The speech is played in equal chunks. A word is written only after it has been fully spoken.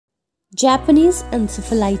Japanese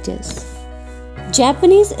encephalitis.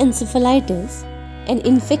 Japanese encephalitis, an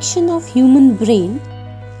infection of human brain,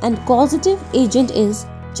 and causative agent is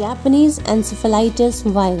Japanese encephalitis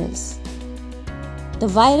virus. The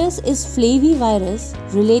virus is flavivirus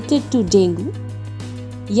related to dengue,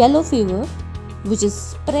 yellow fever, which is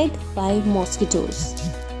spread by mosquitoes.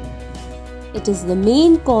 It is the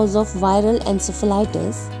main cause of viral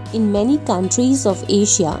encephalitis in many countries of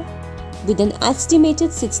Asia, with an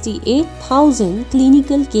estimated 68,000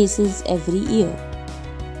 clinical cases every year.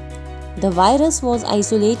 The virus was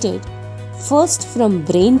isolated first from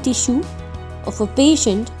brain tissue of a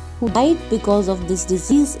patient who died because of this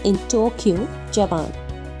disease in Tokyo, Japan.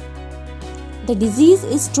 The disease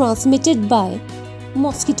is transmitted by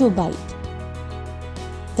mosquito bite.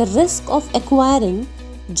 The risk of acquiring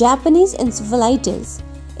Japanese encephalitis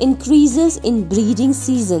increases in breeding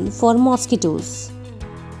season for mosquitoes.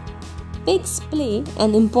 Pigs play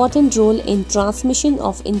an important role in transmission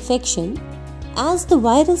of infection as the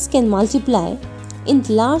virus can multiply in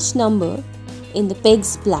large number in the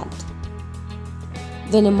pig's blood.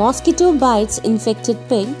 When a mosquito bites infected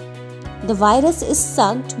pig, the virus is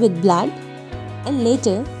sucked with blood and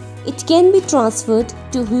later it can be transferred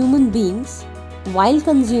to human beings while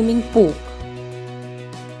consuming pork.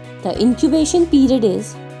 The incubation period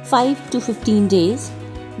is 5 to 15 days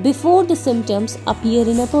before the symptoms appear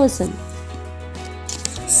in a person.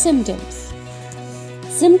 Symptoms.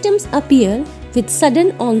 Symptoms appear with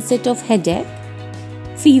sudden onset of headache,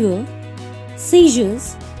 fever,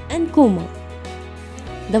 seizures, and coma.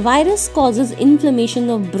 The virus causes inflammation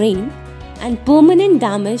of brain and permanent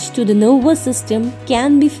damage to the nervous system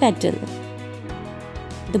can be fatal.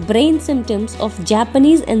 The brain symptoms of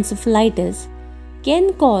Japanese encephalitis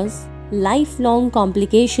can cause lifelong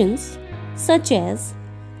complications such as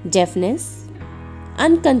deafness,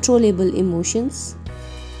 uncontrollable emotions,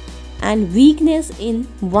 and weakness in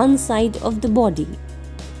one side of the body.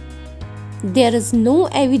 There is no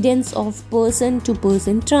evidence of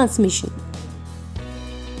person-to-person transmission.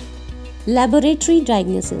 Laboratory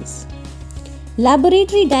diagnosis.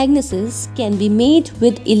 Laboratory diagnosis can be made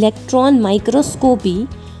with electron microscopy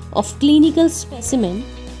of clinical specimen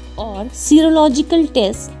or serological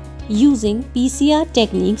tests using PCR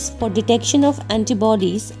techniques for detection of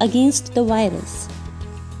antibodies against the virus.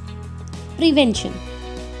 Prevention.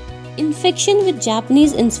 Infection with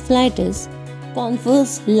Japanese encephalitis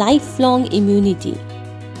confers lifelong immunity.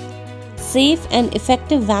 Safe and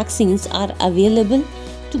effective vaccines are available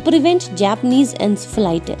to prevent Japanese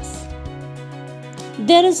encephalitis.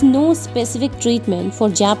 There is no specific treatment for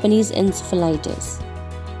Japanese encephalitis.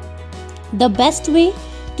 The best way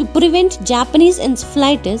to prevent Japanese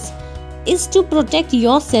encephalitis is to protect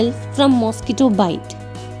yourself from mosquito bite.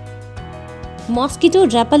 Mosquito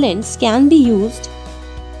repellents can be used.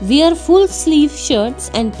 Wear full sleeve shirts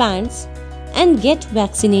and pants and get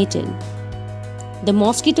vaccinated. The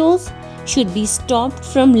mosquitoes should be stopped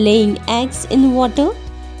from laying eggs in water,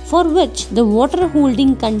 for which the water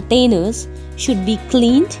holding containers should be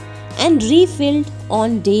cleaned and refilled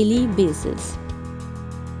on daily basis.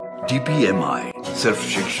 DPMI सिर्फ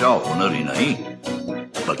शिक्षा हुनर ही नहीं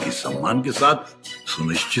बल्कि सम्मान के साथ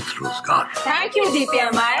सुनिश्चित रोजगार। Thank you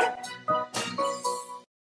DPMI.